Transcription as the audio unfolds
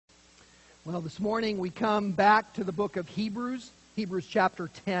Well, this morning we come back to the book of Hebrews, Hebrews chapter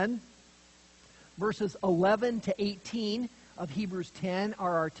 10. Verses 11 to 18 of Hebrews 10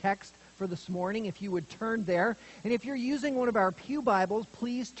 are our text for this morning, if you would turn there. And if you're using one of our pew Bibles,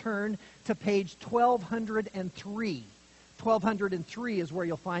 please turn to page 1203. 1203 is where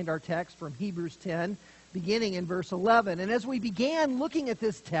you'll find our text from Hebrews 10, beginning in verse 11. And as we began looking at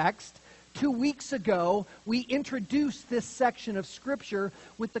this text 2 weeks ago, we introduced this section of Scripture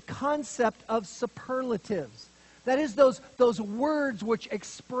with the concept of superlatives. That is, those words which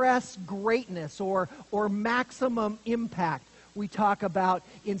express greatness or maximum impact. We talk about,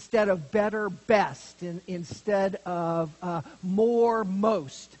 instead of better, best, instead of more,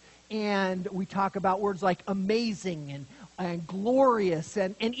 most. And we talk about words like amazing and glorious,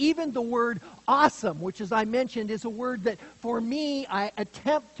 and even the word awesome, which, as I mentioned, is a word that, for me, I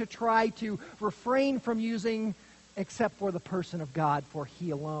attempt to try to refrain from using, except for the person of God, for He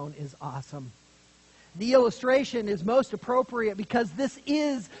alone is awesome. The illustration is most appropriate because this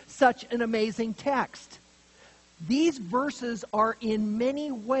is such an amazing text. These verses are in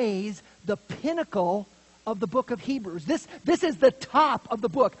many ways the pinnacle of the book of Hebrews. This is the top of the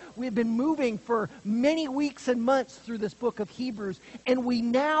book. We've been moving for many weeks and months through this book of Hebrews, and we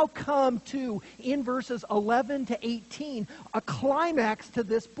now come to, in verses 11 to 18, a climax to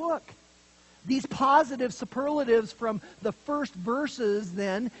this book. These positive superlatives from the first verses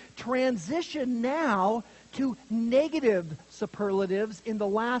then transition now to negative superlatives in the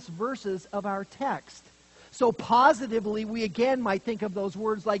last verses of our text. So positively, we again might think of those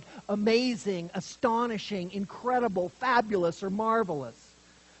words like amazing, astonishing, incredible, fabulous, or marvelous.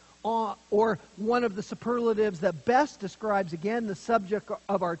 Or one of the superlatives that best describes again the subject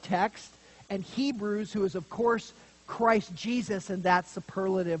of our text, and Hebrews, who is of course Christ Jesus, and that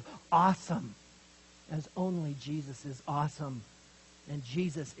superlative, awesome, as only Jesus is awesome. And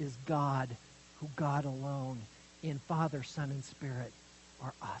Jesus is God, who God alone, in Father, Son, and Spirit,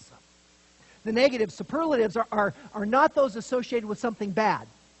 are awesome. The negative superlatives are not those associated with something bad.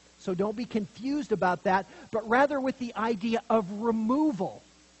 So don't be confused about that, but rather with the idea of removal,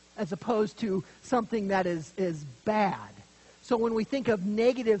 as opposed to something that is bad. So when we think of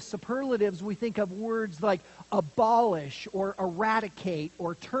negative superlatives, we think of words like abolish or eradicate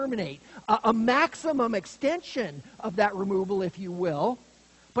or terminate, a maximum extension of that removal, if you will,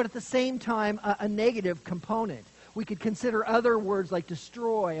 but at the same time a negative component. We could consider other words like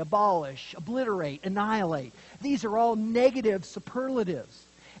destroy, abolish, obliterate, annihilate. These are all negative superlatives.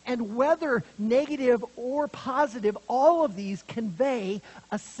 And whether negative or positive, all of these convey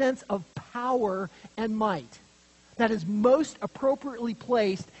a sense of power and might that is most appropriately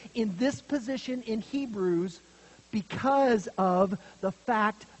placed in this position in Hebrews because of the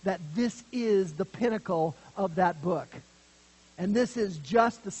fact that this is the pinnacle of that book. And this is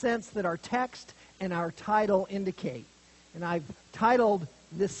just the sense that our text and our title indicate. And I've titled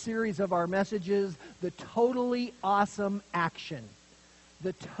this series of our messages, The Totally Awesome Action.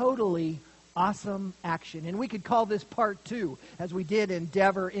 The Totally Awesome Action. And we could call this part 2, as we did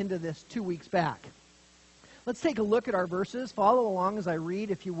endeavor into this 2 weeks back. Let's take a look at our verses. Follow along as I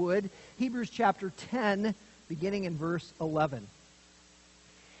read, if you would. Hebrews chapter 10, beginning in verse 11.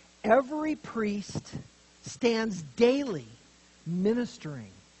 Every priest stands daily ministering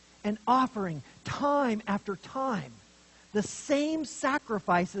and offering time after time the same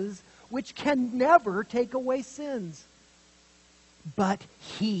sacrifices which can never take away sins. But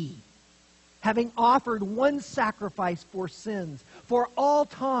He, having offered one sacrifice for sins for all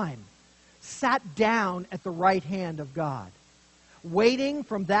time, sat down at the right hand of God, waiting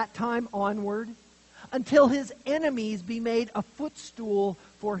from that time onward until His enemies be made a footstool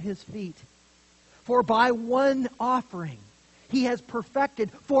for His feet. For by one offering He has perfected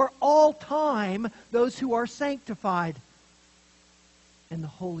for all time those who are sanctified. And the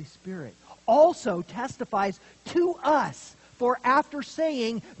Holy Spirit also testifies to us, for after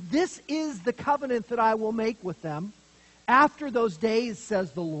saying, "This is the covenant that I will make with them, after those days,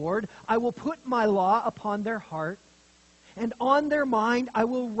 says the Lord, I will put my law upon their heart, and on their mind I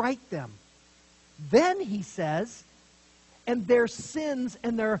will write them. Then," He says, "and their sins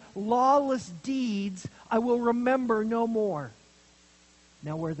and their lawless deeds I will remember no more."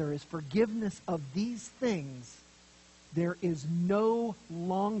 Now where there is forgiveness of these things, there is no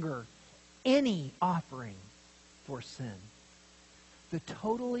longer any offering for sin. The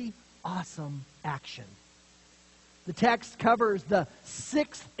totally awesome action. The text covers the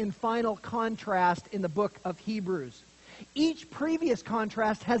 6th and final contrast in the book of Hebrews. Each previous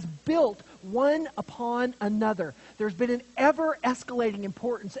contrast has built one upon another. There's been an ever-escalating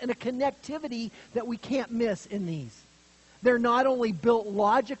importance and a connectivity that we can't miss in these. They're not only built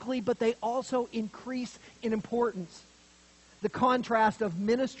logically, but they also increase in importance. The contrast of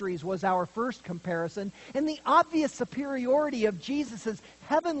ministries was our first comparison, and the obvious superiority of Jesus'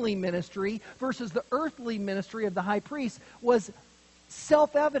 heavenly ministry versus the earthly ministry of the high priest was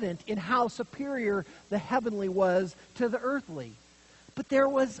self-evident in how superior the heavenly was to the earthly. But there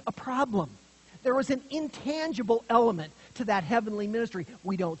was a problem. There was an intangible element to that heavenly ministry.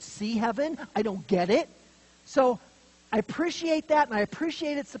 We don't see heaven. I don't get it. So I appreciate that, and I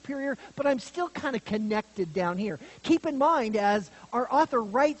appreciate it's superior, but I'm still kind of connected down here. Keep in mind, as our author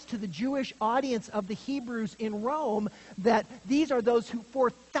writes to the Jewish audience of the Hebrews in Rome, that these are those who for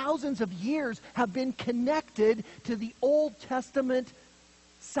thousands of years have been connected to the Old Testament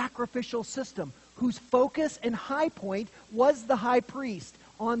sacrificial system, whose focus and high point was the high priest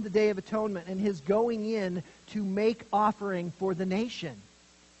on the Day of Atonement and his going in to make offering for the nation.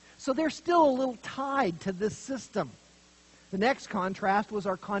 So they're still a little tied to this system. The next contrast was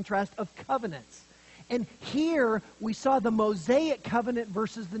our contrast of covenants. And here we saw the Mosaic covenant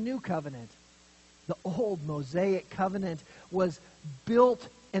versus the new covenant. The old Mosaic covenant was built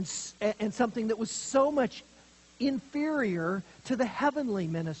and something that was so much inferior to the heavenly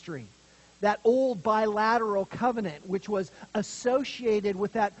ministry. That old bilateral covenant, which was associated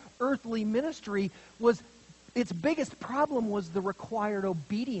with that earthly ministry, was its biggest problem was the required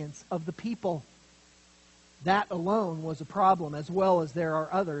obedience of the people. That alone was a problem, as well as there are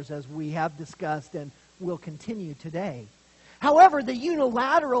others, as we have discussed and will continue today. However, the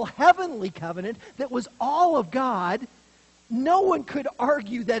unilateral heavenly covenant that was all of God, no one could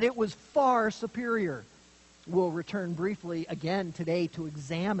argue that it was far superior. We'll return briefly again today to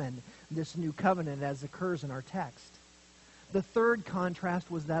examine this new covenant as occurs in our text. The third contrast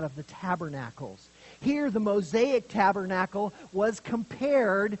was that of the tabernacles. Here, the Mosaic tabernacle was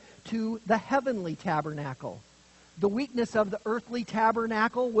compared to the heavenly tabernacle. The weakness of the earthly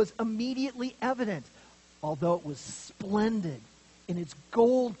tabernacle was immediately evident, although it was splendid in its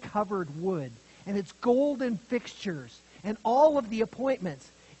gold-covered wood and its golden fixtures and all of the appointments.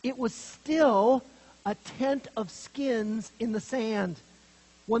 It was still a tent of skins in the sand,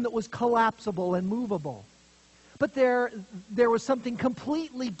 one that was collapsible and movable. But there was something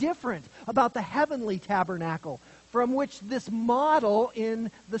completely different about the heavenly tabernacle from which this model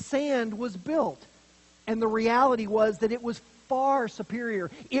in the sand was built. And the reality was that it was far superior.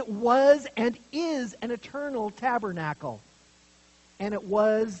 It was and is an eternal tabernacle. And it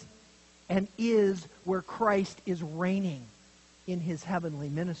was and is where Christ is reigning in his heavenly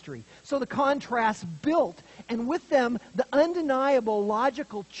ministry. So the contrasts built, and with them the undeniable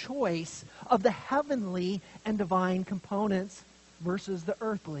logical choice of the heavenly and divine components versus the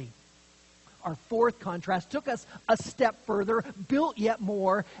earthly. Our fourth contrast took us a step further, built yet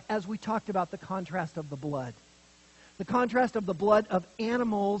more, as we talked about the contrast of the blood. The contrast of the blood of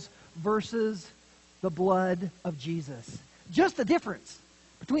animals versus the blood of Jesus. Just the difference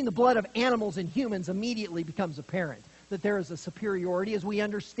between the blood of animals and humans immediately becomes apparent. That there is a superiority, as we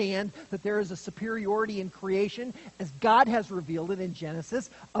understand that there is a superiority in creation, as God has revealed it in Genesis,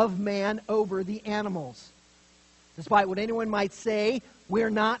 of man over the animals. Despite what anyone might say, we're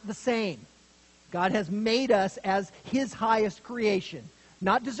not the same. God has made us as his highest creation.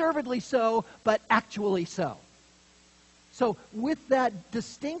 Not deservedly so, but actually so. So with that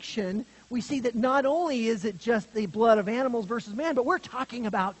distinction, we see that not only is it just the blood of animals versus man, but we're talking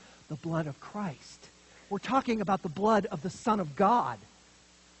about the blood of Christ. We're talking about the blood of the Son of God.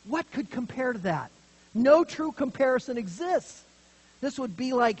 What could compare to that? No true comparison exists. This would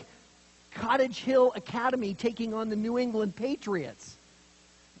be like Cottage Hill Academy taking on the New England Patriots.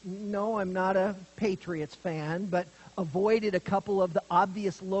 No, I'm not a Patriots fan, but avoided a couple of the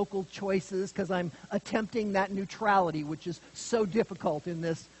obvious local choices because I'm attempting that neutrality, which is so difficult in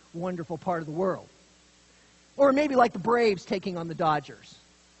this wonderful part of the world. Or maybe like the Braves taking on the Dodgers.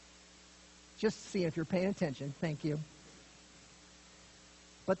 Just see if you're paying attention. Thank you.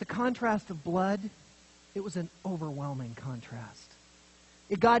 But the contrast of blood, it was an overwhelming contrast.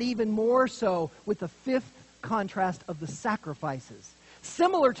 It got even more so with the fifth contrast of the sacrifices.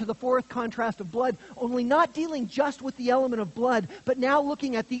 Similar to the fourth contrast of blood, only not dealing just with the element of blood, but now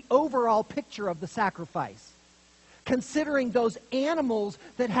looking at the overall picture of the sacrifice. Considering those animals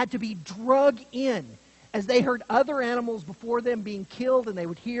that had to be drug in, as they heard other animals before them being killed, and they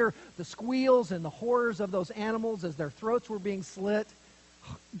would hear the squeals and the horrors of those animals as their throats were being slit.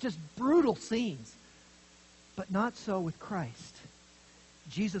 Just brutal scenes. But not so with Christ.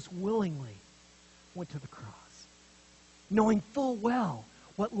 Jesus willingly went to the cross, knowing full well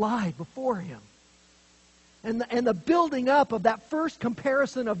what lied before him. And the building up of that first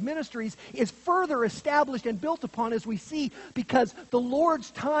comparison of ministries is further established and built upon, as we see, because the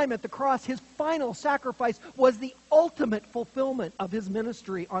Lord's time at the cross, his final sacrifice, was the ultimate fulfillment of his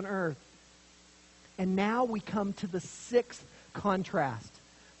ministry on earth. And now we come to the sixth contrast.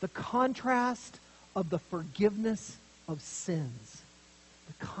 The contrast of the forgiveness of sins.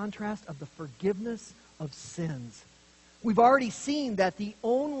 The contrast of the forgiveness of sins. We've already seen that the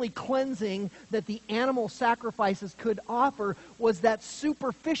only cleansing that the animal sacrifices could offer was that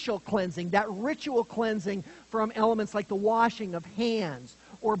superficial cleansing, that ritual cleansing from elements like the washing of hands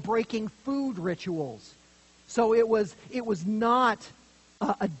or breaking food rituals. So it was not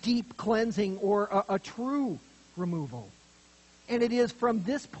a deep cleansing or a true removal. And it is from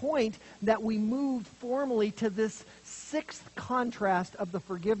this point that we moved formally to this sixth contrast of the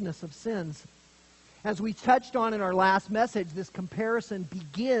forgiveness of sins. As we touched on in our last message, this comparison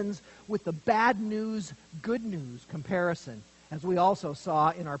begins with the bad news, good news comparison, as we also saw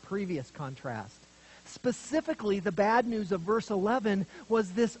in our previous contrast. Specifically, the bad news of verse 11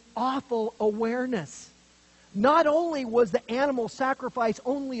 was this awful awareness. Not only was the animal sacrifice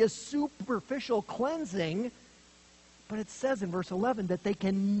only a superficial cleansing, but it says in verse 11 that they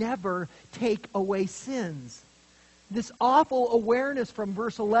can never take away sins. This awful awareness from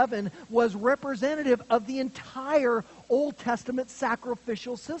verse 11 was representative of the entire Old Testament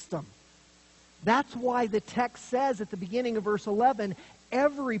sacrificial system. That's why the text says at the beginning of verse 11,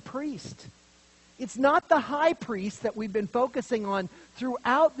 every priest. It's not the high priest that we've been focusing on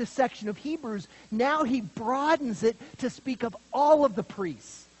throughout this section of Hebrews. Now he broadens it to speak of all of the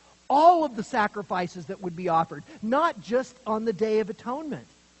priests, all of the sacrifices that would be offered, not just on the Day of Atonement.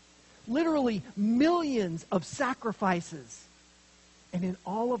 Literally millions of sacrifices. And in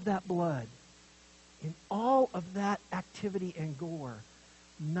all of that blood, in all of that activity and gore,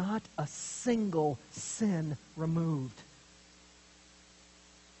 not a single sin removed.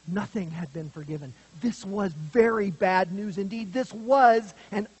 Nothing had been forgiven. This was very bad news indeed. This was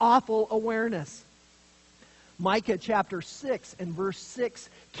an awful awareness. Micah chapter 6 and verse 6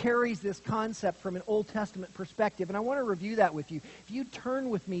 carries this concept from an Old Testament perspective. And I want to review that with you. If you turn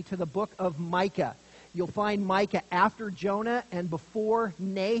with me to the book of Micah, you'll find Micah after Jonah and before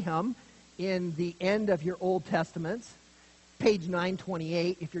Nahum in the end of your Old Testaments. Page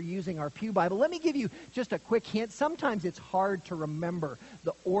 928 if you're using our Pew Bible. Let me give you just a quick hint. Sometimes it's hard to remember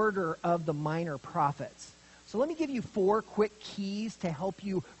the order of the minor prophets. So let me give you 4 quick keys to help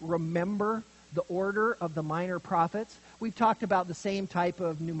you remember the order of the minor prophets. We've talked about the same type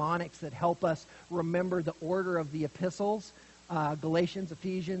of mnemonics that help us remember the order of the epistles. Galatians,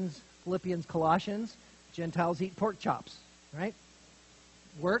 Ephesians, Philippians, Colossians. Gentiles eat pork chops, right?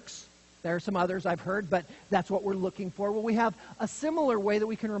 Works. There are some others I've heard, but that's what we're looking for. Well, we have a similar way that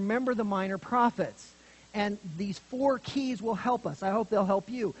we can remember the minor prophets. And these 4 keys will help us. I hope they'll help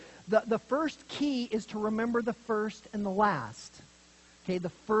you. The first key is to remember the first and the last. Okay, the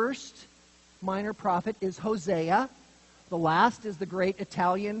first minor prophet is Hosea. The last is the great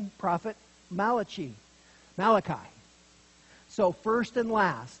Italian prophet Malachi. So first and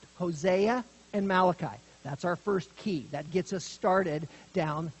last, Hosea and Malachi. That's our first key. That gets us started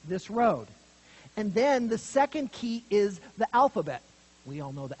down this road. And then the second key is the alphabet. We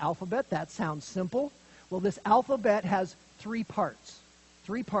all know the alphabet. That sounds simple. Well, this alphabet has 3 parts.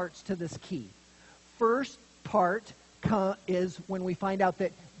 3 parts to this key. First part is when we find out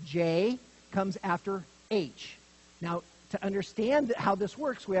that J comes after H. Now, to understand how this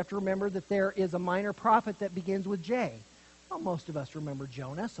works, we have to remember that there is a minor prophet that begins with J. Well, most of us remember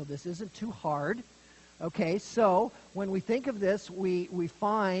Jonah, so this isn't too hard. Okay, so when we think of this, we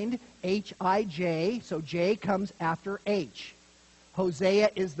find H-I-J, so J comes after H.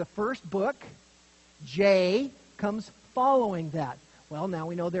 Hosea is the first book. J comes following that. Well, now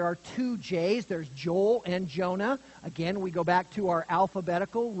we know there are 2 J's. There's Joel and Jonah. Again, we go back to our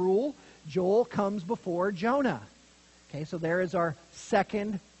alphabetical rule. Joel comes before Jonah. Okay, so there is our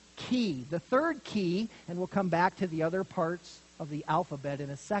second key. The third key, and we'll come back to the other parts of the alphabet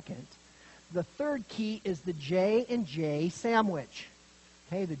in a second. The third key is the J and J sandwich.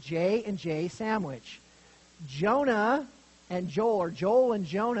 Okay, the J and J sandwich. Jonah and Joel, or Joel and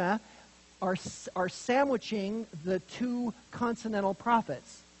Jonah, are sandwiching the 2 consonantal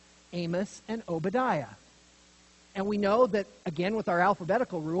prophets, Amos and Obadiah. And we know that, again, with our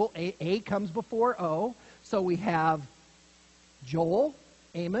alphabetical rule, A comes before O. So we have Joel,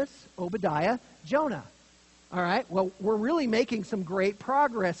 Amos, Obadiah, Jonah. All right, well, we're really making some great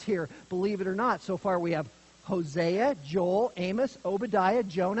progress here, believe it or not. So far we have Hosea, Joel, Amos, Obadiah,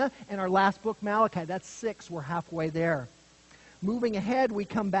 Jonah, and our last book, Malachi. That's 6. We're halfway there. Moving ahead, we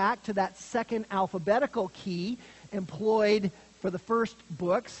come back to that second alphabetical key employed for the first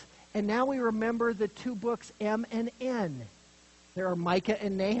books, and now we remember the two books M and N. There are Micah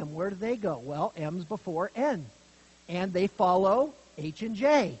and Nahum. Where do they go? Well, M's before N, and they follow H and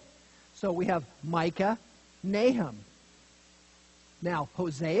J. So we have Micah, Nahum. Now,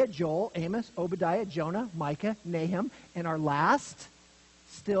 Hosea, Joel, Amos, Obadiah, Jonah, Micah, Nahum, and our last,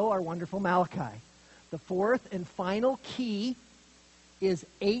 still our wonderful Malachi. The fourth and final key is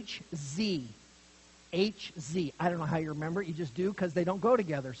HZ. HZ. I don't know how you remember it. You just do because they don't go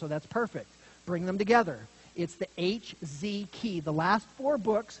together, so that's perfect. Bring them together. It's the HZ key. The last four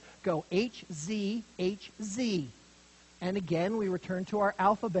books go HZ, HZ. And again, we return to our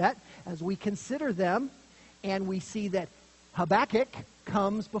alphabet as we consider them, and we see that Habakkuk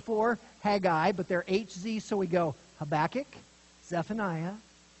comes before Haggai, but they're HZ, so we go Habakkuk, Zephaniah,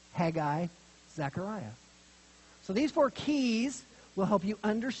 Haggai, Zechariah. So these four keys will help you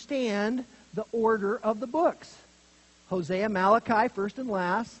understand the order of the books. Hosea, Malachi, first and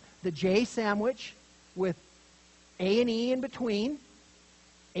last, the J sandwich with A and E in between,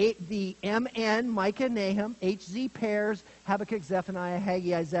 the MN, Micah, Nahum, HZ pairs, Habakkuk, Zephaniah,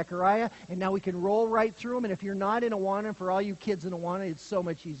 Haggai, Zechariah, and now we can roll right through them. And if you're not in Awana, for all you kids in Awana, it's so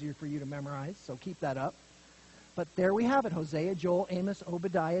much easier for you to memorize, so keep that up. But there we have it, Hosea, Joel, Amos,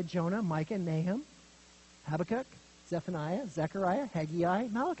 Obadiah, Jonah, Micah, Nahum, Habakkuk, Zephaniah, Zechariah, Haggai,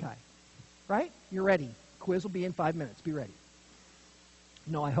 Malachi. Right? You're ready. Quiz will be in 5 minutes. Be ready.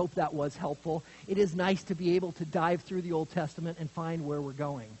 No, I hope that was helpful. It is nice to be able to dive through the Old Testament and find where we're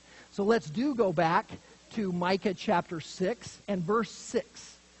going. So let's go back to Micah chapter 6 and verse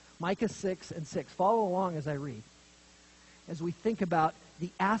 6. Micah 6 and 6. Follow along as I read. As we think about the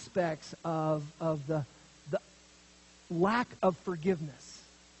aspects of the lack of forgiveness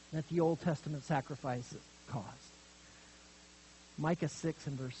that the Old Testament sacrifices caused. Micah 6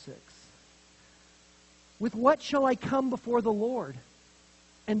 and verse 6. With what shall I come before the Lord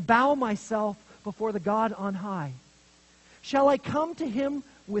and bow myself before the God on high? Shall I come to him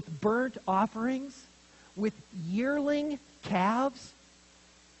with burnt offerings, with yearling calves?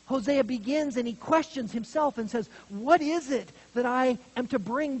 Hosea begins and he questions himself and says, what is it that I am to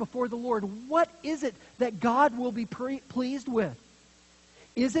bring before the Lord? What is it that God will be pleased with?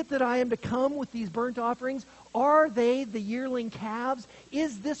 Is it that I am to come with these burnt offerings? Are they the yearling calves?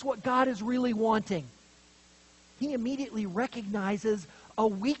 Is this what God is really wanting? He immediately recognizes a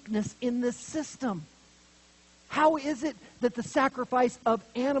weakness in this system. How is it that the sacrifice of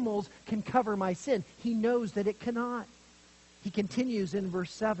animals can cover my sin? He knows that it cannot. He continues in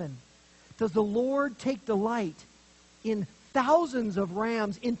verse 7. Does the Lord take delight in thousands of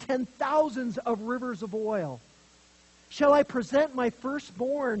rams, in 10,000s of rivers of oil? Shall I present my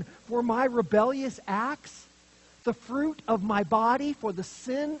firstborn for my rebellious acts, the fruit of my body for the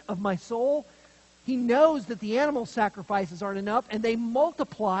sin of my soul? He knows that the animal sacrifices aren't enough, and they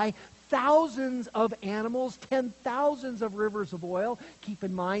multiply thousands of animals, 10,000s of rivers of oil. Keep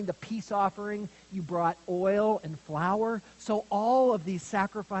in mind the peace offering, you brought oil and flour, so all of these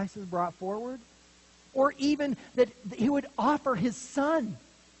sacrifices brought forward. Or even that he would offer his son.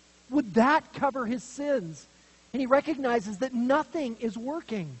 Would that cover his sins? And he recognizes that nothing is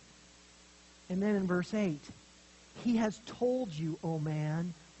working. And then in verse 8, he has told you, O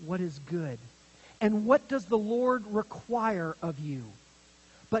man, what is good. And what does the Lord require of you?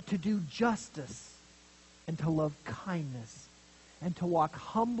 But to do justice and to love kindness and to walk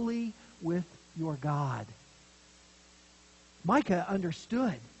humbly with your God. Micah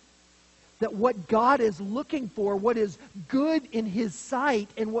understood that what God is looking for, what is good in his sight,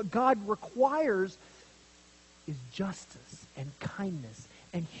 and what God requires is justice and kindness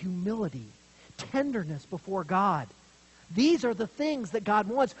and humility, tenderness before God. These are the things that God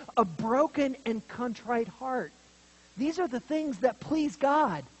wants, a broken and contrite heart. These are the things that please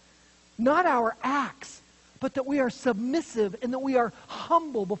God, not our acts, but that we are submissive and that we are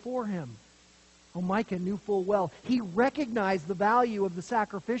humble before him. Oh, Micah knew full well. He recognized the value of the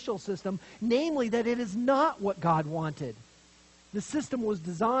sacrificial system, namely that it is not what God wanted. The system was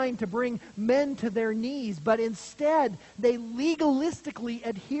designed to bring men to their knees, but instead they legalistically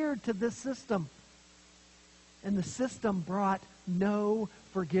adhered to this system. And the system brought no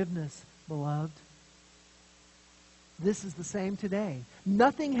forgiveness, beloved. This is the same today.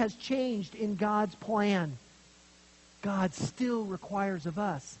 Nothing has changed in God's plan. God still requires of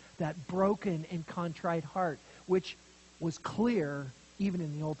us that broken and contrite heart, which was clear even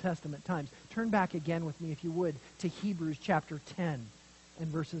in the Old Testament times. Turn back again with me, if you would, to Hebrews chapter 10 and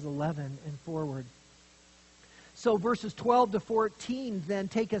verses 11 and forward. So verses 12 to 14 then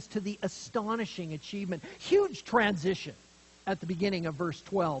take us to the astonishing achievement. Huge transition at the beginning of verse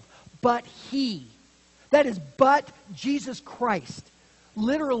 12. But he. That is, but Jesus Christ.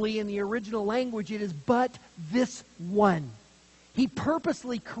 Literally, in the original language, it is but this one. He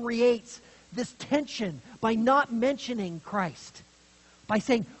purposely creates this tension by not mentioning Christ. By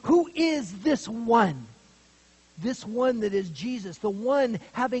saying, who is this one? This one that is Jesus, the one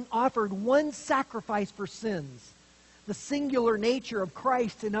having offered one sacrifice for sins. The singular nature of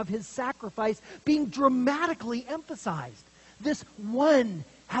Christ and of his sacrifice being dramatically emphasized. This one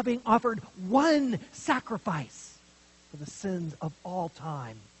having offered one sacrifice for the sins of all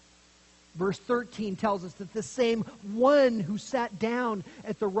time. Verse 13 tells us that the same one who sat down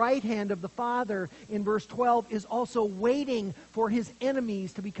at the right hand of the Father in verse 12 is also waiting for his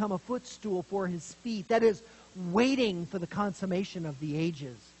enemies to become a footstool for his feet. That is, waiting for the consummation of the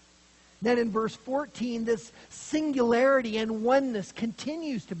ages. Then in verse 14, this singularity and oneness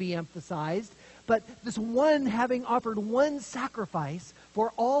continues to be emphasized, but this one having offered one sacrifice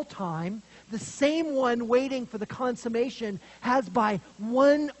for all time, the same one waiting for the consummation has by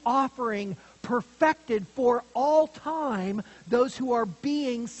one offering perfected for all time those who are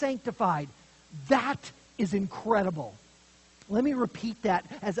being sanctified. That is incredible. Let me repeat that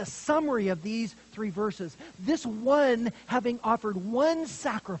as a summary of these three verses. This one having offered one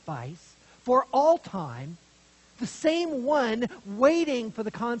sacrifice for all time, the same one waiting for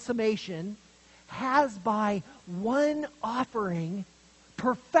the consummation, has by one offering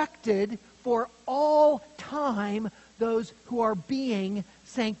perfected for all time those who are being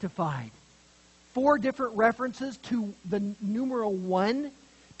sanctified. 4 different references to the numeral 1.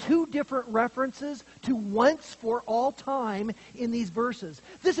 2 different references to once for all time in these verses.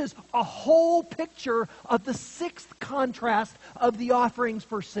 This is a whole picture of the 6th contrast of the offerings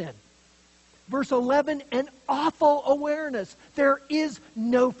for sin. Verse 11, an awful awareness. There is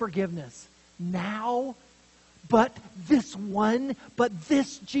no forgiveness now, but this one, but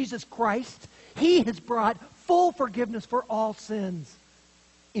this Jesus Christ, he has brought full forgiveness for all sins.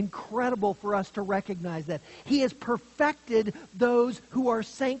 Incredible for us to recognize that. He has perfected those who are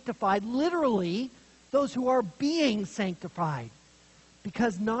sanctified, literally, those who are being sanctified.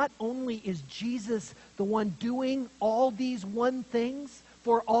 Because not only is Jesus the one doing all these one things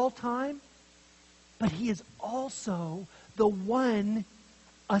for all time, but he is also the one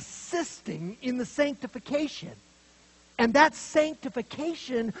assisting in the sanctification. And that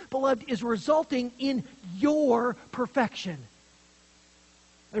sanctification, beloved, is resulting in your perfection.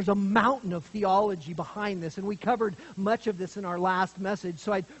 There's a mountain of theology behind this, and we covered much of this in our last message,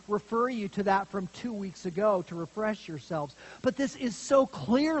 so I'd refer you to that from 2 weeks ago to refresh yourselves. But this is so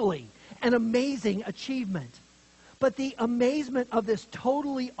clearly an amazing achievement. But the amazement of this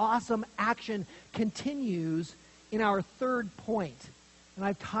totally awesome action continues in our third point. And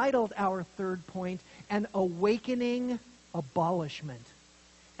I've titled our third point, An Awakening Abolishment.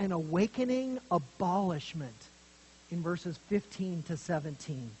 An Awakening Abolishment. In verses 15 to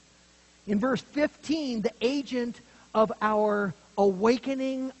 17. In verse 15, the agent of our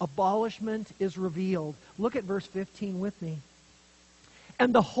awakening abolishment is revealed. Look at verse 15 with me.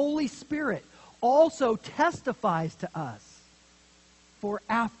 And the Holy Spirit also testifies to us, for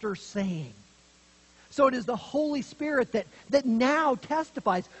after saying. So it is the Holy Spirit that now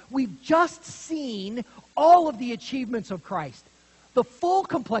testifies. We've just seen all of the achievements of Christ. The full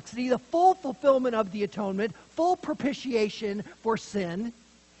complexity, the full fulfillment of the atonement, full propitiation for sin.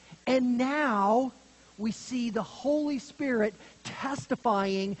 And now we see the Holy Spirit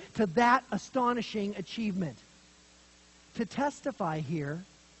testifying to that astonishing achievement. To testify here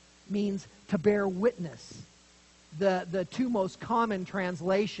means to bear witness. The 2 most common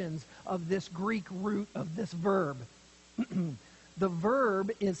translations of this Greek root of this verb. The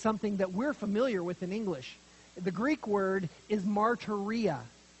verb is something that we're familiar with in English. The Greek word is martyria.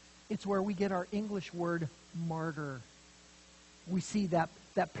 It's where we get our English word martyr. We see that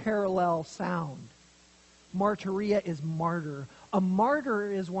parallel sound. Martyria is martyr. A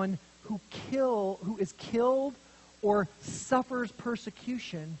martyr is one who is killed or suffers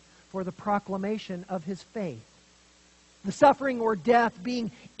persecution for the proclamation of his faith. The suffering or death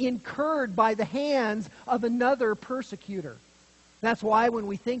being incurred by the hands of another persecutor. That's why when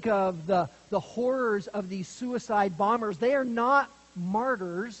we think of the horrors of these suicide bombers, they are not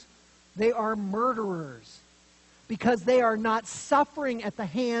martyrs, they are murderers. Because they are not suffering at the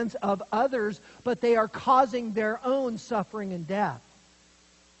hands of others, but they are causing their own suffering and death.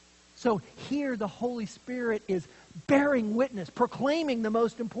 So here the Holy Spirit is bearing witness, proclaiming the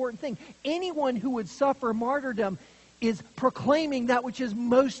most important thing. Anyone who would suffer martyrdom is proclaiming that which is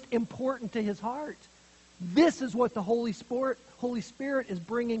most important to his heart. This is what the Holy Spirit is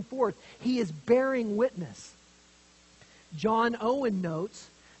bringing forth. He is bearing witness. John Owen notes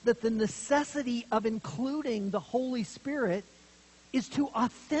that the necessity of including the Holy Spirit is to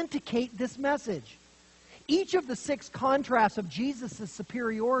authenticate this message. Each of the 6 contrasts of Jesus'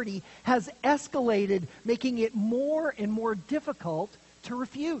 superiority has escalated, making it more and more difficult to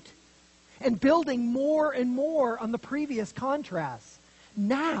refute, and building more and more on the previous contrasts.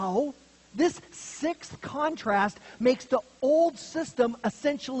 Now, this 6th contrast makes the old system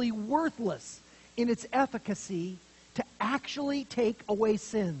essentially worthless in its efficacy to actually take away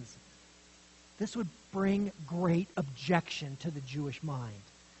sins. This would bring great objection to the Jewish mind.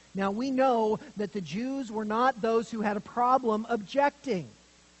 Now, we know that the Jews were not those who had a problem objecting.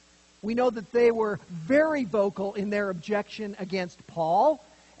 We know that they were very vocal in their objection against Paul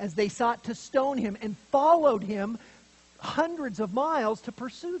as they sought to stone him and followed him hundreds of miles to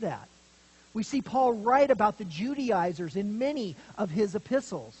pursue that. We see Paul write about the Judaizers in many of his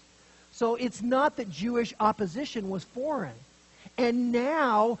epistles. So it's not that Jewish opposition was foreign. And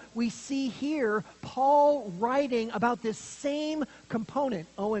now we see here Paul writing about this same component.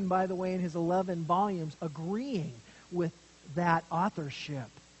 Owen, by the way, in his 11 volumes, agreeing with that authorship.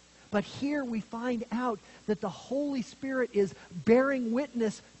 But here we find out that the Holy Spirit is bearing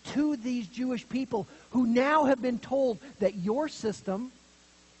witness to these Jewish people who now have been told that your system,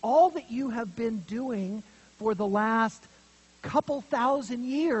 all that you have been doing for the last couple thousand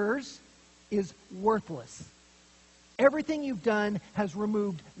years, is worthless. Everything you've done has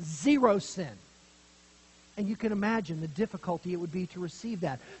removed 0 sin. And you can imagine the difficulty it would be to receive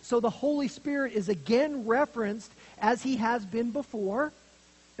that. So the Holy Spirit is again referenced as he has been before.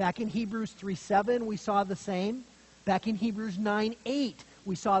 Back in Hebrews 3:7, we saw the same. Back in Hebrews 9:8,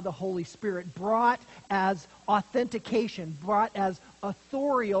 we saw the Holy Spirit brought as authentication, brought as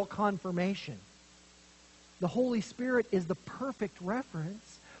authorial confirmation. The Holy Spirit is the perfect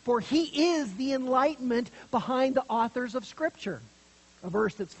reference, for he is the enlightenment behind the authors of Scripture. A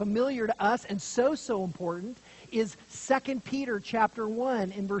verse that's familiar to us and so important is 2 Peter chapter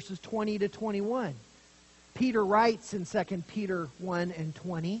 1 in verses 20 to 21. Peter writes in 2 Peter 1 and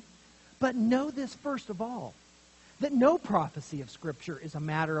 20, "But know this first of all, that no prophecy of Scripture is a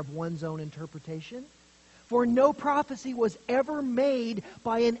matter of one's own interpretation. For no prophecy was ever made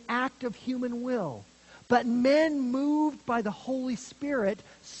by an act of human will, but men moved by the Holy Spirit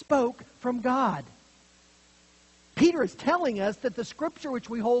spoke from God." Peter is telling us that the Scripture which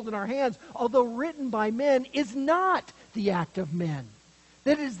we hold in our hands, although written by men, is not the act of men.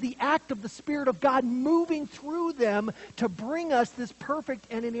 That it is the act of the Spirit of God moving through them to bring us this perfect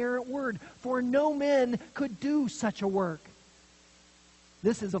and inerrant word. For no man could do such a work.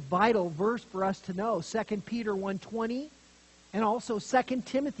 This is a vital verse for us to know. 2 Peter 1:20 and also 2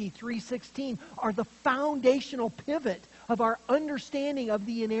 Timothy 3:16 are the foundational pivot of our understanding of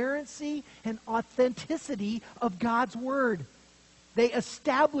the inerrancy and authenticity of God's Word. They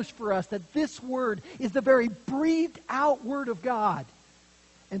establish for us that this Word is the very breathed out Word of God.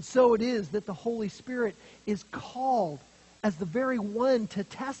 And so it is that the Holy Spirit is called as the very one to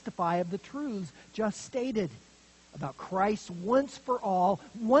testify of the truths just stated about Christ's once for all,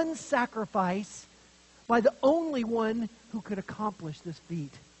 one sacrifice by the only one who could accomplish this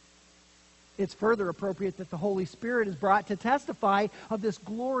feat. It's further appropriate that the Holy Spirit is brought to testify of this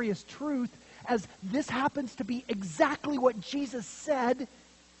glorious truth, as this happens to be exactly what Jesus said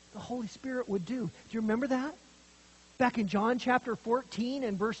the Holy Spirit would do. Do you remember that? Back in John chapter 14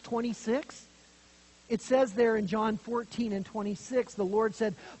 and verse 26, it says there in John 14 and 26, the Lord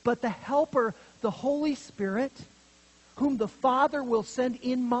said, "But the Helper, the Holy Spirit, whom the Father will send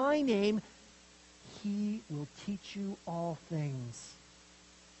in my name, he will teach you all things."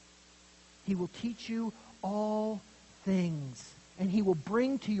 He will teach you all things, and he will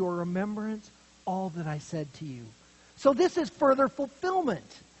bring to your remembrance all that I said to you. So this is further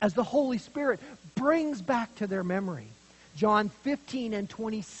fulfillment as the Holy Spirit brings back to their memory. John 15 and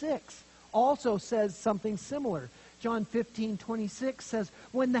 26 also says something similar. John 15:26 says,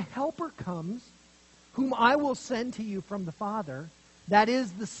 "When the Helper comes, whom I will send to you from the Father, that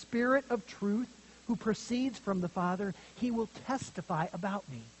is the Spirit of truth who proceeds from the Father, he will testify about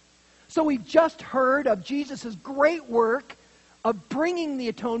me." So we've just heard of Jesus' great work of bringing the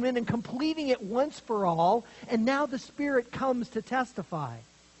atonement and completing it once for all, and now the Spirit comes to testify.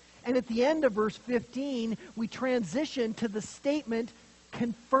 And at the end of verse 15, we transition to the statement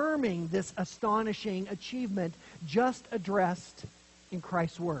confirming this astonishing achievement just addressed in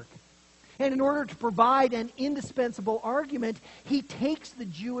Christ's work. And in order to provide an indispensable argument, he takes the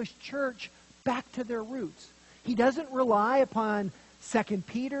Jewish church back to their roots. He doesn't rely upon 2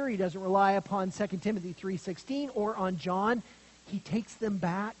 Peter, he doesn't rely upon 2 Timothy 3:16 or on John. He takes them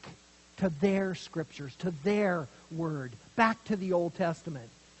back to their scriptures, to their word, back to the Old Testament,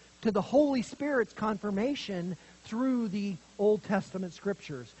 to the Holy Spirit's confirmation through the Old Testament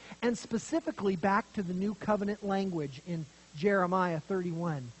scriptures, and specifically back to the New Covenant language in Jeremiah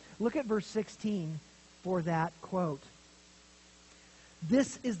 31. Look at verse 16 for that quote.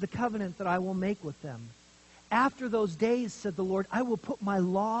 "This is the covenant that I will make with them. After those days, said the Lord, I will put my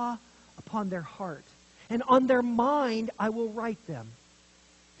law upon their heart, and on their mind I will write them."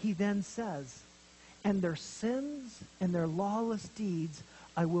 He then says, "And their sins and their lawless deeds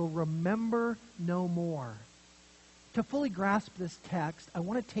I will remember no more." To fully grasp this text, I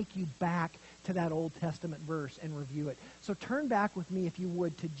want to take you back to that Old Testament verse and review it. So turn back with me, if you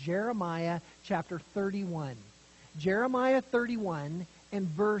would, to Jeremiah chapter 31. Jeremiah 31 and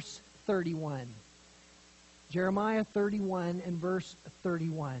verse 31. Jeremiah 31 and verse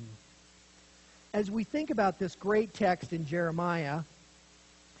 31. As we think about this great text in Jeremiah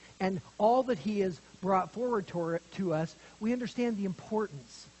and all that he has brought forward to us, we understand the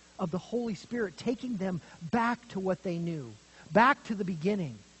importance of the Holy Spirit taking them back to what they knew, back to the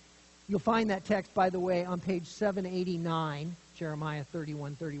beginning. You'll find that text, by the way, on page 789, Jeremiah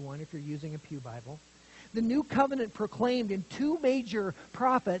 31:31, if you're using a Pew Bible. The new covenant proclaimed in two major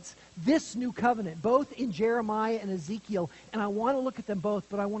prophets, this new covenant, both in Jeremiah and Ezekiel. And I want to look at them both,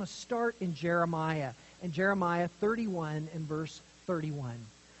 but I want to start in Jeremiah, and Jeremiah 31 and verse 31.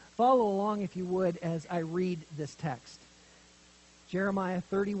 Follow along, if you would, as I read this text. Jeremiah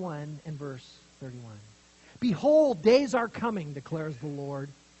 31 and verse 31. "Behold, days are coming, declares the Lord,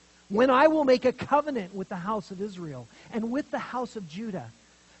 when I will make a covenant with the house of Israel and with the house of Judah,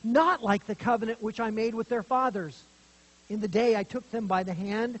 not like the covenant which I made with their fathers in the day I took them by the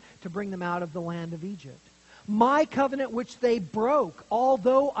hand to bring them out of the land of Egypt. My covenant which they broke,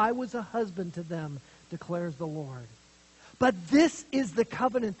 although I was a husband to them, declares the Lord. But this is the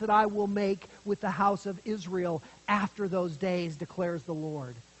covenant that I will make with the house of Israel after those days, declares the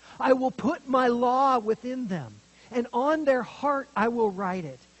Lord. I will put my law within them, and on their heart I will write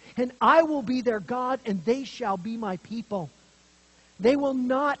it. And I will be their God, and they shall be my people. They will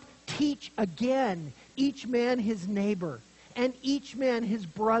not teach again each man his neighbor, and each man his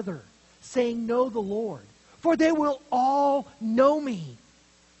brother, saying, Know the Lord. For they will all know me,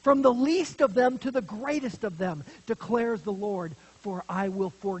 from the least of them to the greatest of them, declares the Lord. For I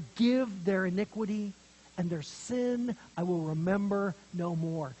will forgive their iniquity, and their sin I will remember no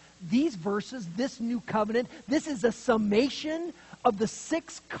more." These verses, this new covenant, this is a summation of the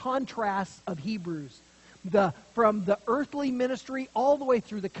 6 contrasts of Hebrews. From the earthly ministry all the way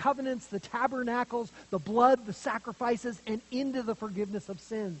through the covenants, the tabernacles, the blood, the sacrifices, and into the forgiveness of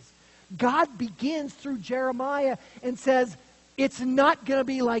sins. God begins through Jeremiah and says, it's not going to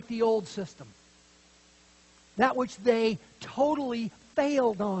be like the old system. That which they totally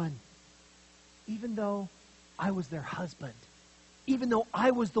failed on. Even though I was their husband. Even though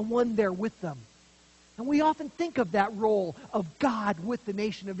I was the one there with them. And we often think of that role of God with the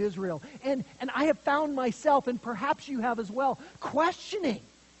nation of Israel. And I have found myself, and perhaps you have as well, questioning,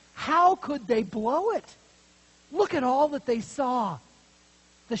 how could they blow it? Look at all that they saw.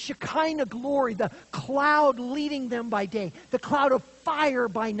 The Shekinah glory, the cloud leading them by day, the cloud of fire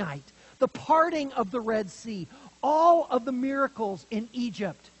by night, the parting of the Red Sea, all of the miracles in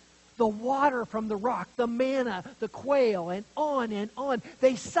Egypt, the water from the rock, the manna, the quail, and on and on.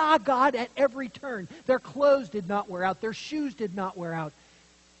 They saw God at every turn. Their clothes did not wear out. Their shoes did not wear out.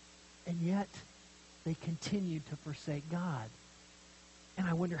 And yet, they continued to forsake God. And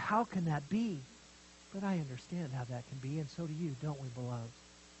I wonder, how can that be? But I understand how that can be, and so do you, don't we, beloved?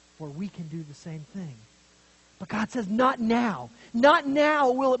 For we can do the same thing. But God says, not now. Not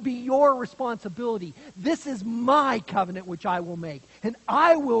now will it be your responsibility. This is my covenant which I will make. And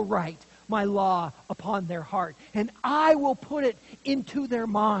I will write my law upon their heart. And I will put it into their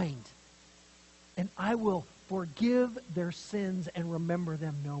mind. And I will forgive their sins and remember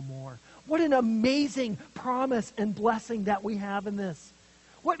them no more. What an amazing promise and blessing that we have in this.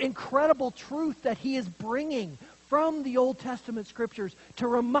 What incredible truth that He is bringing from the Old Testament Scriptures to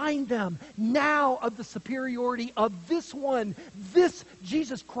remind them now of the superiority of this one, this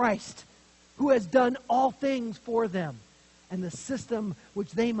Jesus Christ, who has done all things for them, and the system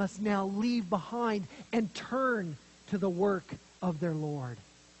which they must now leave behind and turn to the work of their Lord.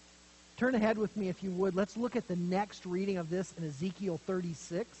 Turn ahead with me, if you would. Let's look at the next reading of this in Ezekiel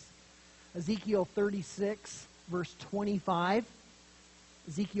 36. Ezekiel 36, verse 25.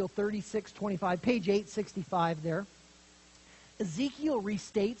 Ezekiel 36:25, page 865 there. Ezekiel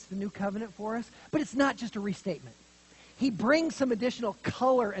restates the new covenant for us, but it's not just a restatement. He brings some additional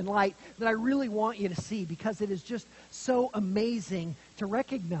color and light that I really want you to see, because it is just so amazing to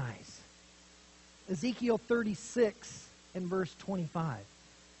recognize. Ezekiel 36 and verse 25.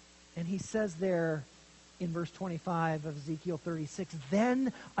 And he says there in verse 25 of Ezekiel 36,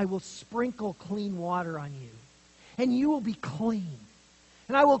 "Then I will sprinkle clean water on you, and you will be clean.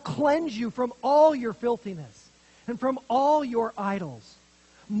 And I will cleanse you from all your filthiness and from all your idols.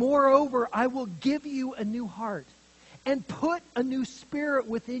 Moreover, I will give you a new heart and put a new spirit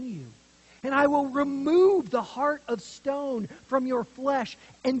within you. And I will remove the heart of stone from your flesh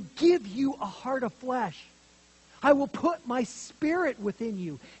and give you a heart of flesh. I will put my spirit within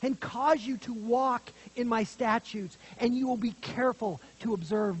you and cause you to walk in my statutes, and you will be careful to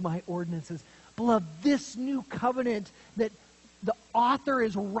observe my ordinances." Beloved, this new covenant that the author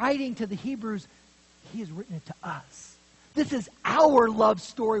is writing to the Hebrews, he has written it to us. This is our love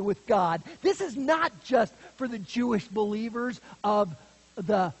story with God. This is not just for the Jewish believers of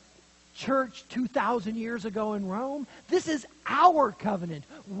the church 2,000 years ago in Rome. This is our covenant.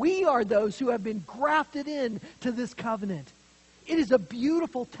 We are those who have been grafted in to this covenant. It is a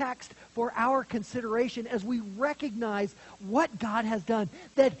beautiful text for our consideration as we recognize what God has done,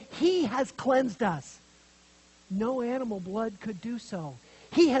 that He has cleansed us. No animal blood could do so.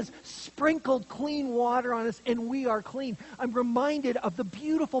 He has sprinkled clean water on us, and we are clean. I'm reminded of the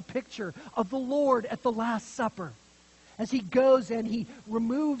beautiful picture of the Lord at the Last Supper, as He goes and He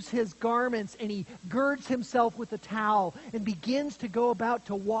removes His garments and He girds Himself with a towel and begins to go about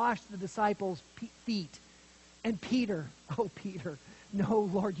to wash the disciples' feet. And Peter, "Oh, Peter, no,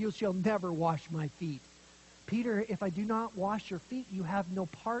 Lord, you shall never wash my feet. Peter, if I do not wash your feet, you have no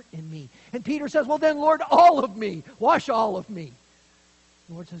part in me." And Peter says, "Well then, Lord, all of me. Wash all of me."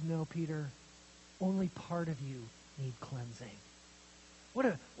 The Lord says, "No, Peter, only part of you need cleansing." What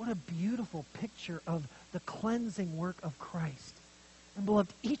a beautiful picture of the cleansing work of Christ. And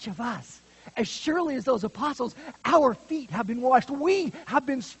beloved, each of us, as surely as those apostles, our feet have been washed. We have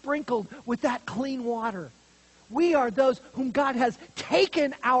been sprinkled with that clean water. We are those whom God has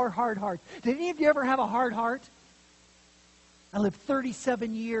taken our hard hearts. Did any of you ever have a hard heart? I lived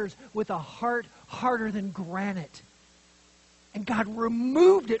 37 years with a heart harder than granite. And God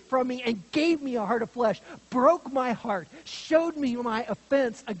removed it from me and gave me a heart of flesh, broke my heart, showed me my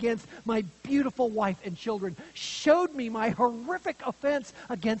offense against my beautiful wife and children, showed me my horrific offense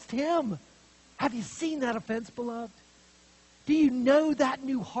against Him. Have you seen that offense, beloved? Do you know that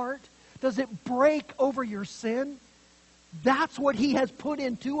new heart? Does it break over your sin? That's what He has put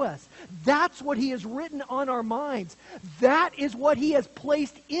into us. That's what He has written on our minds. That is what He has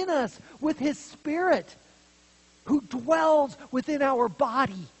placed in us with His Spirit, who dwells within our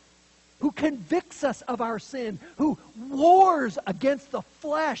body, who convicts us of our sin, who wars against the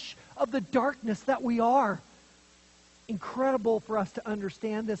flesh of the darkness that we are. Incredible for us to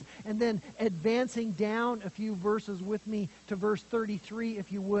understand this. And then advancing down a few verses with me to verse 33,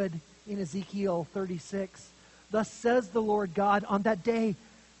 if you would, in Ezekiel 36. "Thus says the Lord God, on that day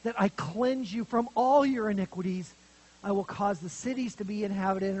that I cleanse you from all your iniquities, I will cause the cities to be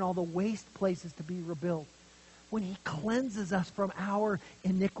inhabited and all the waste places to be rebuilt." When He cleanses us from our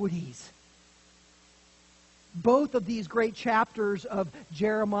iniquities. Both of these great chapters of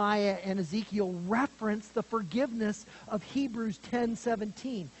Jeremiah and Ezekiel reference the forgiveness of Hebrews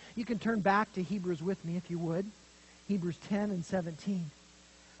 10:17. You can turn back to Hebrews with me if you would. Hebrews 10 and 17.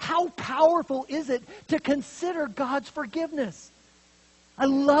 How powerful is it to consider God's forgiveness? I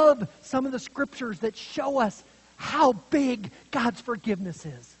love some of the scriptures that show us how big God's forgiveness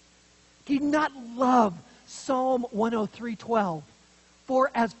is. Do you not love Psalm 103:12?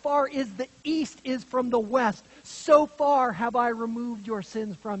 "For as far as the east is from the west, so far have I removed your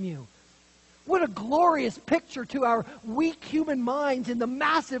sins from you." What a glorious picture to our weak human minds in the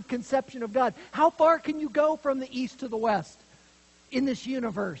massive conception of God. How far can you go from the east to the west in this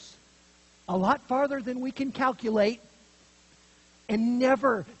universe? A lot farther than we can calculate. And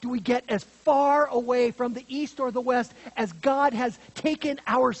never do we get as far away from the east or the west as God has taken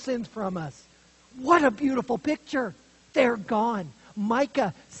our sins from us. What a beautiful picture. They're gone.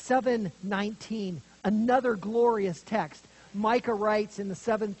 Micah 7:19, another glorious text. Micah writes in the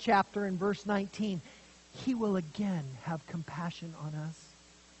 7th chapter in verse 19, "He will again have compassion on us.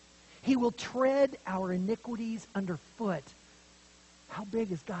 He will tread our iniquities underfoot." How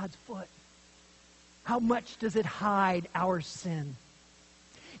big is God's foot? How much does it hide our sin?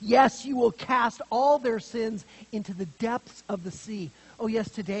 "Yes, you will cast all their sins into the depths of the sea." Oh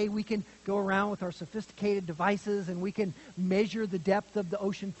yes, today we can go around with our sophisticated devices and we can measure the depth of the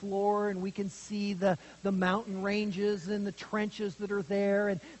ocean floor and we can see the mountain ranges and the trenches that are there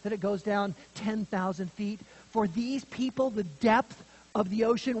and that it goes down 10,000 feet. For these people, the depth of the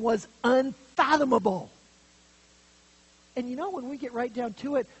ocean was unfathomable. And you know, when we get right down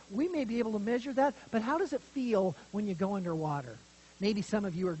to it, we may be able to measure that, but how does it feel when you go underwater? Maybe some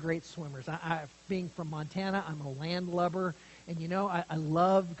of you are great swimmers. Being from Montana, I'm a landlubber, and you know, I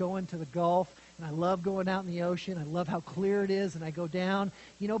love going to the Gulf, and I love going out in the ocean. I love how clear it is, and I go down,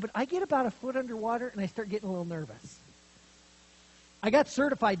 you know, but I get about a foot underwater, and I start getting a little nervous. I got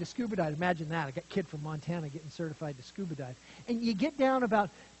certified to scuba dive. Imagine that. I got a kid from Montana getting certified to scuba dive. And you get down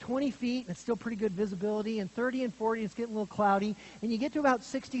about 20 feet, and it's still pretty good visibility, and 30 and 40, it's getting a little cloudy, and you get to about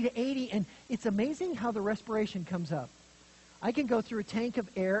 60 to 80, and it's amazing how the respiration comes up. I can go through a tank of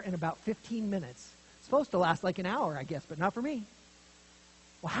air in about 15 minutes. It's supposed to last like an hour, I guess, but not for me.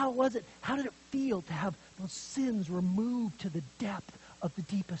 Well, how was it? How did it feel to have those sins removed to the depth of the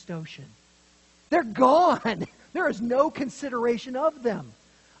deepest ocean? They're gone. There is no consideration of them.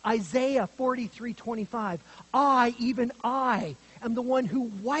 Isaiah 43:25. I, even I, am the one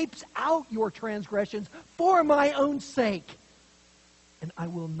who wipes out your transgressions for my own sake, and I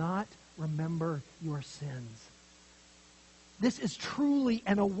will not remember your sins. This is truly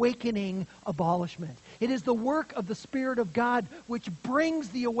an awakening abolishment. It is the work of the Spirit of God which brings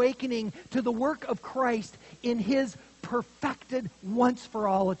the awakening to the work of Christ in His perfected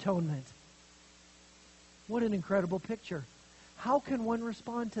once-for-all atonement. What an incredible picture. How can one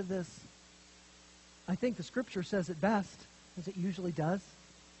respond to this? I think the Scripture says it best, as it usually does.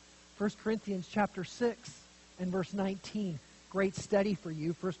 1 Corinthians chapter 6 and verse 19. Great study for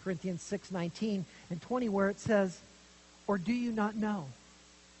you, 1 Corinthians 6:19 and 20, where it says, or do you not know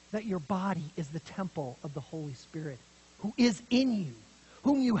that your body is the temple of the Holy Spirit, who is in you,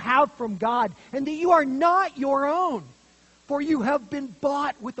 whom you have from God, and that you are not your own? For you have been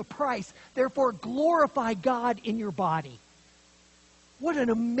bought with a price. Therefore, glorify God in your body. What an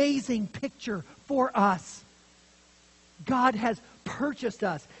amazing picture for us. God has purchased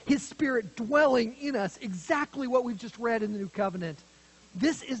us, His Spirit dwelling in us, exactly what we've just read in the New Covenant.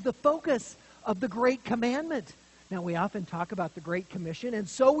 This is the focus of the Great Commandment. Now, we often talk about the Great Commission, and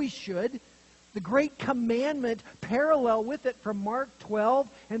so we should. The Great Commandment, parallel with it from Mark 12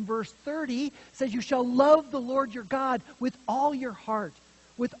 and verse 30, says you shall love the Lord your God with all your heart,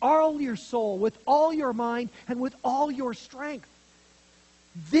 with all your soul, with all your mind, and with all your strength.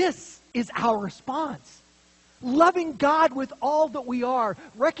 This is our response. Loving God with all that we are,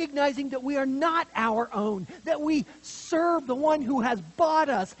 recognizing that we are not our own, that we serve the one who has bought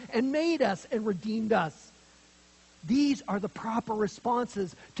us and made us and redeemed us. These are the proper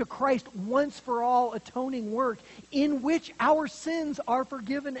responses to Christ's once-for-all atoning work in which our sins are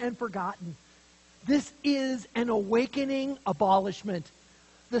forgiven and forgotten. This is an awakening abolishment.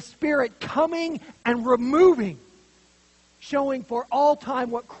 The Spirit coming and removing, showing for all time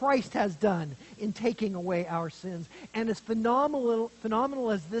what Christ has done in taking away our sins. And as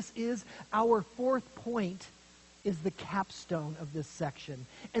phenomenal as this is, our fourth point is the capstone of this section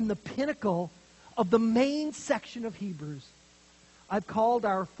and the pinnacle of the main section of Hebrews. I've called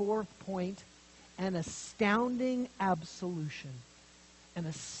our fourth point an astounding absolution. An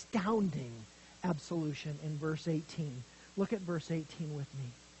astounding absolution in verse 18. Look at verse 18 with me.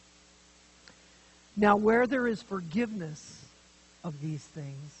 Now, where there is forgiveness of these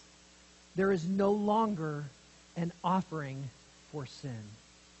things, there is no longer an offering for sin.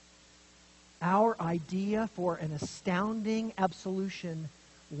 Our idea for an astounding absolution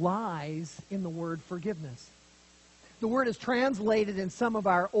lies in the word forgiveness. The word is translated in some of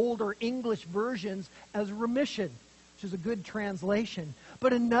our older English versions as remission, which is a good translation.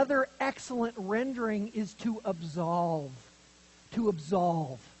 But another excellent rendering is to absolve. To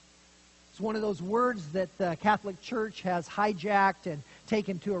absolve. It's one of those words that the Catholic Church has hijacked and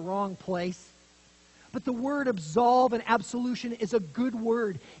taken to a wrong place. But the word absolve and absolution is a good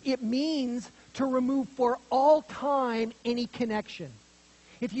word. It means to remove for all time any connection.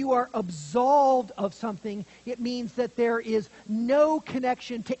 If you are absolved of something, it means that there is no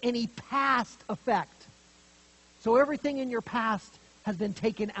connection to any past effect. So everything in your past has been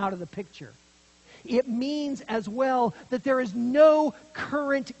taken out of the picture. It means as well that there is no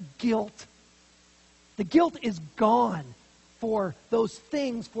current guilt. The guilt is gone for those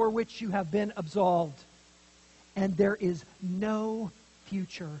things for which you have been absolved. And there is no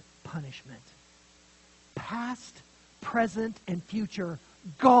future punishment. Past, present, and future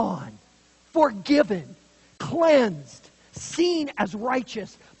gone, forgiven, cleansed, seen as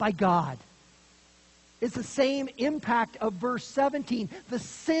righteous by God. It's the same impact of verse 17. The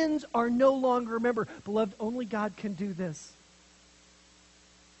sins are no longer remembered. Beloved, only God can do this.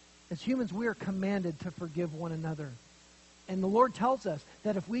 As humans, we are commanded to forgive one another. And the Lord tells us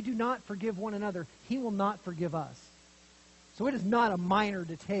that if we do not forgive one another, He will not forgive us. So it is not a minor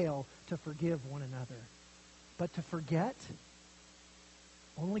detail to forgive one another. But to forget,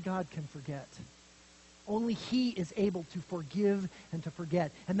 only God can forget. Only He is able to forgive and to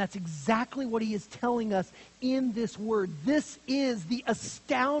forget. And that's exactly what He is telling us in this word. This is the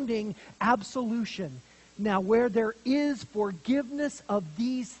astounding absolution. Now, where there is forgiveness of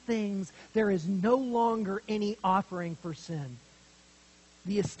these things, there is no longer any offering for sin.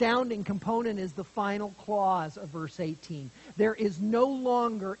 The astounding component is the final clause of verse 18. There is no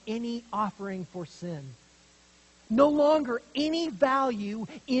longer any offering for sin. No longer any value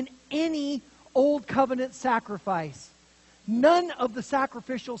in any Old Covenant sacrifice. None of the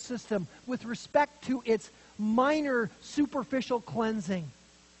sacrificial system with respect to its minor superficial cleansing.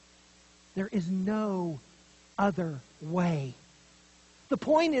 There is no other way. The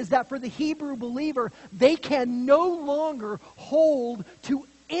point is that for the Hebrew believer, they can no longer hold to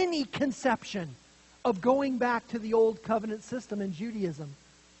any conception of going back to the Old Covenant system in Judaism.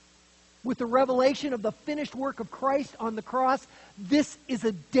 With the revelation of the finished work of Christ on the cross, this is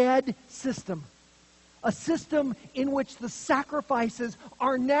a dead system. A system in which the sacrifices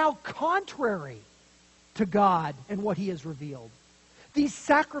are now contrary to God and what He has revealed. These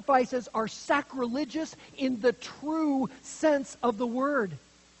sacrifices are sacrilegious in the true sense of the word.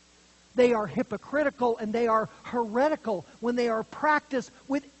 They are hypocritical and they are heretical when they are practiced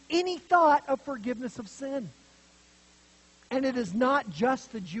with any thought of forgiveness of sin. And it is not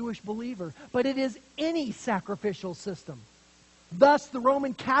just the Jewish believer, but it is any sacrificial system. Thus, the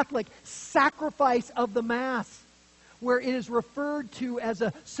Roman Catholic sacrifice of the Mass, where it is referred to as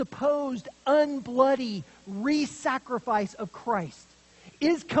a supposed unbloody re-sacrifice of Christ,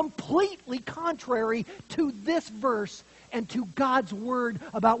 is completely contrary to this verse and to God's Word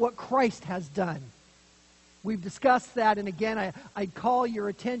about what Christ has done. We've discussed that, and again, I'd call your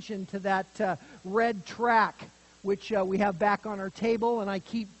attention to that red track, which we have back on our table, and I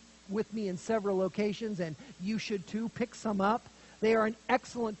keep with me in several locations, and you should too. Pick some up. They are an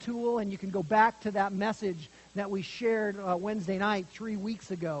excellent tool, and you can go back to that message that we shared Wednesday night 3 weeks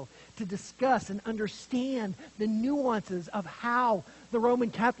ago to discuss and understand the nuances of how the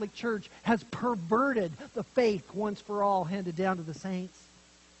Roman Catholic Church has perverted the faith once for all handed down to the saints.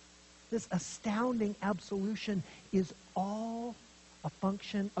 This astounding absolution is all a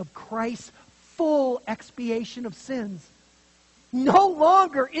function of Christ's full expiation of sins. No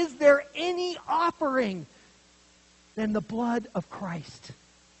longer is there any offering than the blood of Christ.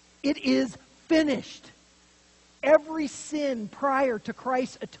 It is finished. Every sin prior to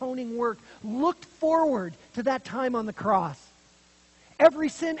Christ's atoning work looked forward to that time on the cross. Every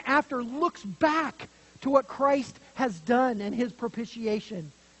sin after looks back to what Christ has done and His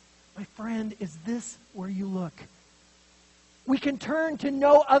propitiation. My friend, is this where you look? We can turn to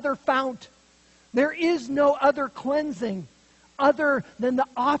no other fount. There is no other cleansing other than the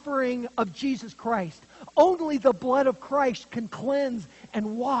offering of Jesus Christ. Only the blood of Christ can cleanse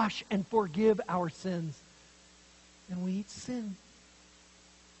and wash and forgive our sins. And we each sin.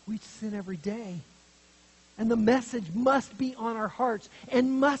 We each sin every day. And the message must be on our hearts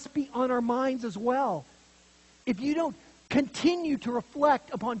and must be on our minds as well. If you don't continue to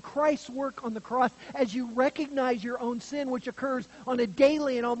reflect upon Christ's work on the cross as you recognize your own sin, which occurs on a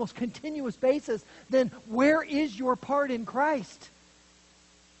daily and almost continuous basis, then where is your part in Christ?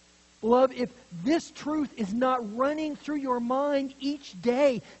 Beloved, if this truth is not running through your mind each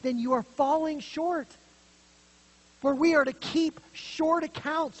day, then you are falling short. For we are to keep short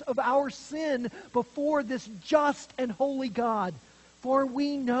accounts of our sin before this just and holy God. For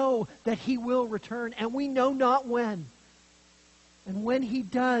we know that He will return, and we know not when. And when He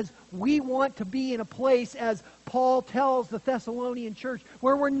does, we want to be in a place, as Paul tells the Thessalonian church,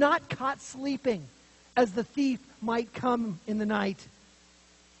 where we're not caught sleeping, as the thief might come in the night.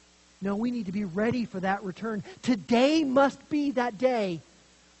 No, we need to be ready for that return. Today must be that day.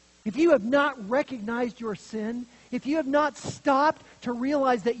 If you have not recognized your sin, if you have not stopped to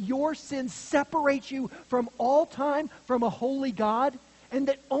realize that your sin separates you from all time from a holy God, and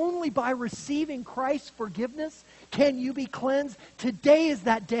that only by receiving Christ's forgiveness can you be cleansed, today is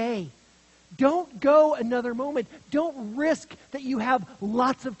that day. Don't go another moment. Don't risk that you have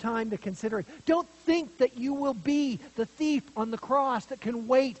lots of time to consider it. Don't think that you will be the thief on the cross that can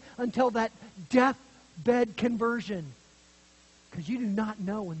wait until that deathbed conversion, because you do not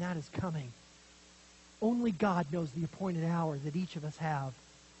know when that is coming. Only God knows the appointed hour that each of us have.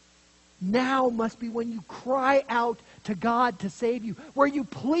 Now must be when you cry out to God to save you, where you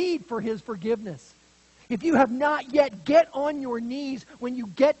plead for His forgiveness. If you have not yet, get on your knees when you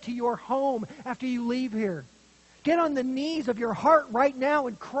get to your home after you leave here. Get on the knees of your heart right now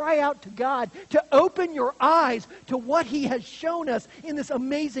and cry out to God to open your eyes to what He has shown us in this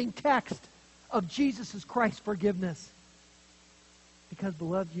amazing text of Jesus Christ's forgiveness. Because,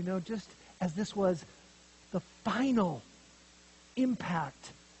 beloved, just as this was the final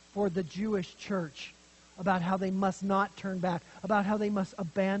impact for the Jewish church about how they must not turn back, about how they must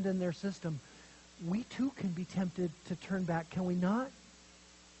abandon their system, we too can be tempted to turn back, can we not?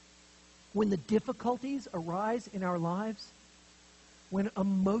 When the difficulties arise in our lives, when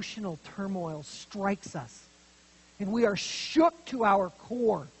emotional turmoil strikes us, and we are shook to our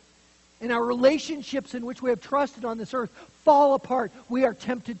core, and our relationships in which we have trusted on this earth fall apart, we are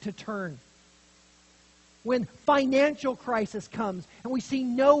tempted to turn. When financial crisis comes and we see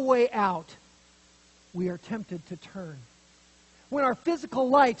no way out, we are tempted to turn. When our physical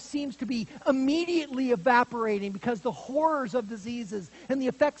life seems to be immediately evaporating because the horrors of diseases and the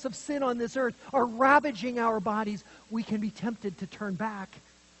effects of sin on this earth are ravaging our bodies, we can be tempted to turn back.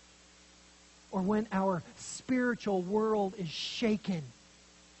 Or when our spiritual world is shaken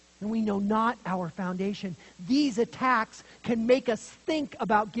and we know not our foundation, these attacks can make us think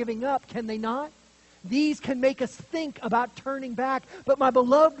about giving up, can they not? These can make us think about turning back. But my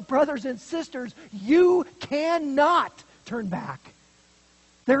beloved brothers and sisters, you cannot turn back.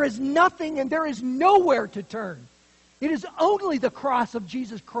 There is nothing and there is nowhere to turn. It is only the cross of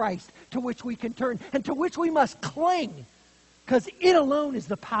Jesus Christ to which we can turn and to which we must cling, because it alone is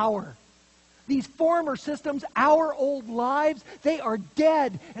the power. These former systems, our old lives, they are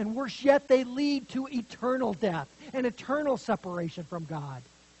dead, and worse yet, they lead to eternal death and eternal separation from God.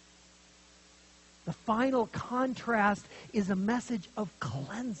 The final contrast is a message of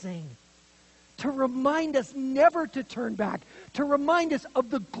cleansing, to remind us never to turn back, to remind us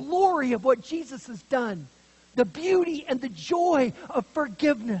of the glory of what Jesus has done, the beauty and the joy of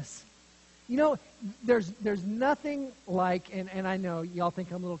forgiveness. There's nothing like, and I know y'all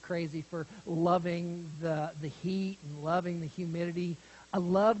think I'm a little crazy for loving the heat and loving the humidity. I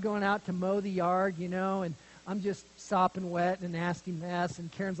love going out to mow the yard, and I'm just sopping wet in a nasty mess,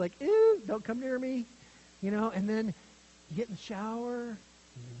 and Karen's like, ew, don't come near me, and then you get in the shower, and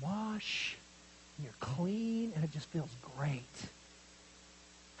you wash, and you're clean, and it just feels great.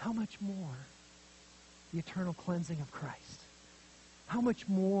 How much more the eternal cleansing of Christ? How much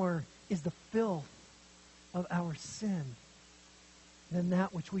more is the filth of our sin than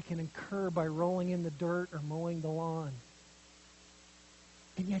that which we can incur by rolling in the dirt or mowing the lawn?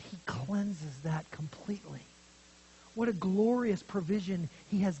 And yet he cleanses that completely. What a glorious provision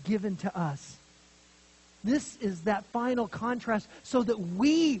he has given to us. This is that final contrast so that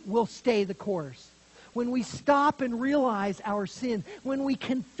we will stay the course. When we stop and realize our sin, when we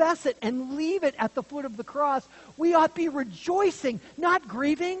confess it and leave it at the foot of the cross, we ought to be rejoicing, not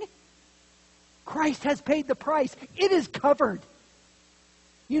grieving. Christ has paid the price. It is covered.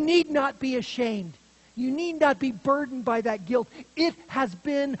 You need not be ashamed. You need not be burdened by that guilt. It has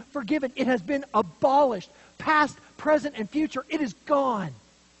been forgiven. It has been abolished. Past, present, and future. It is gone.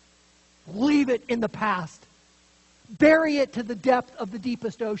 Leave it in the past. Bury it to the depth of the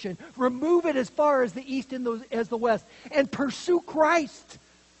deepest ocean. Remove it as far as the east and as the west. And pursue Christ.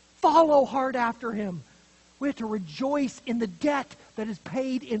 Follow hard after him. We have to rejoice in the debt that is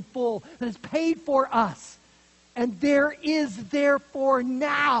paid in full, that is paid for us. And there is therefore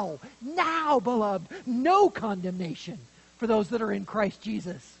now, beloved, no condemnation for those that are in Christ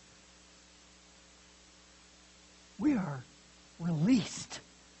Jesus. We are released.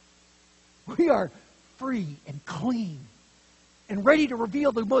 We are free and clean and ready to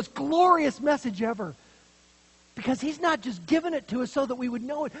reveal the most glorious message ever. Because he's not just given it to us so that we would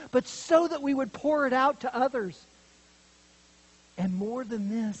know it, but so that we would pour it out to others. And more than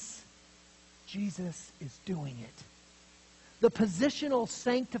this, Jesus is doing it. The positional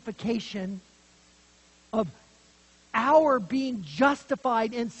sanctification of our being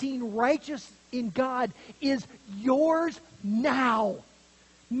justified and seen righteous in God is yours now.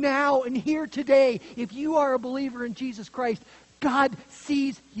 Now and here today, if you are a believer in Jesus Christ, God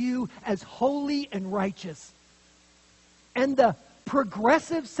sees you as holy and righteous. And the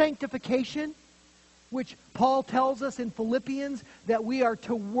progressive sanctification, which Paul tells us in Philippians that we are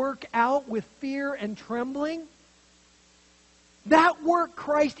to work out with fear and trembling, that work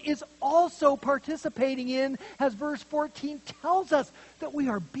Christ is also participating in, as verse 14 tells us, that we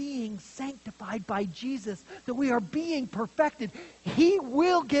are being sanctified by Jesus, that we are being perfected. He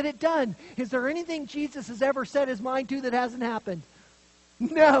will get it done. Is there anything Jesus has ever set his mind to that hasn't happened?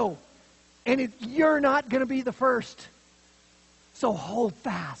 No. And you're not going to be the first. So hold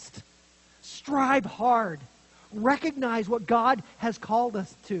fast. Strive hard. Recognize what God has called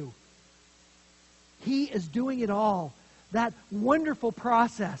us to. He is doing it all. That wonderful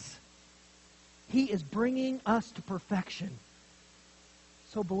process. He is bringing us to perfection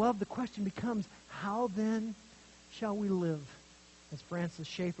So, beloved, the question becomes, how then shall we live? As Francis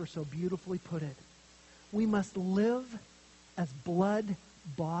Schaeffer so beautifully put it, we must live as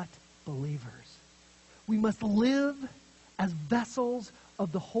blood-bought believers. We must live as vessels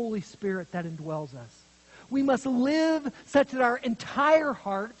of the Holy Spirit that indwells us. We must live such that our entire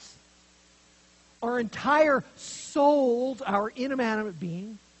hearts, our entire souls, our inanimate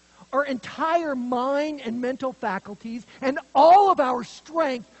being, our entire mind and mental faculties, and all of our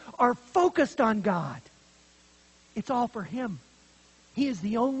strength are focused on God. It's all for Him. He is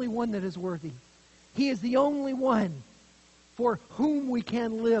the only one that is worthy. He is the only one for whom we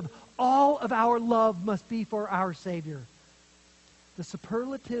can live. All of our love must be for our Savior. The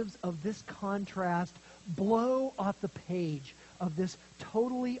superlatives of this contrast blow off the page of this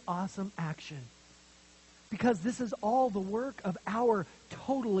totally awesome action. Because this is all the work of our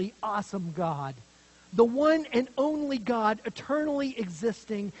totally awesome God. The one and only God, eternally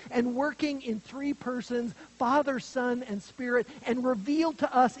existing and working in three persons, Father, Son, and Spirit, and revealed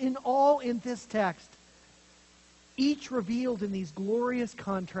to us in this text. Each revealed in these glorious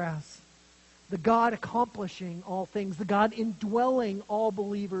contrasts. The God accomplishing all things, the God indwelling all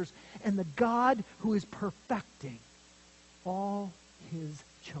believers, and the God who is perfecting all His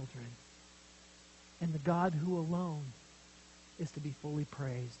children. And the God who alone is to be fully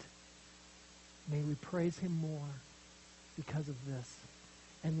praised. May we praise Him more because of this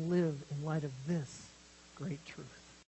and live in light of this great truth.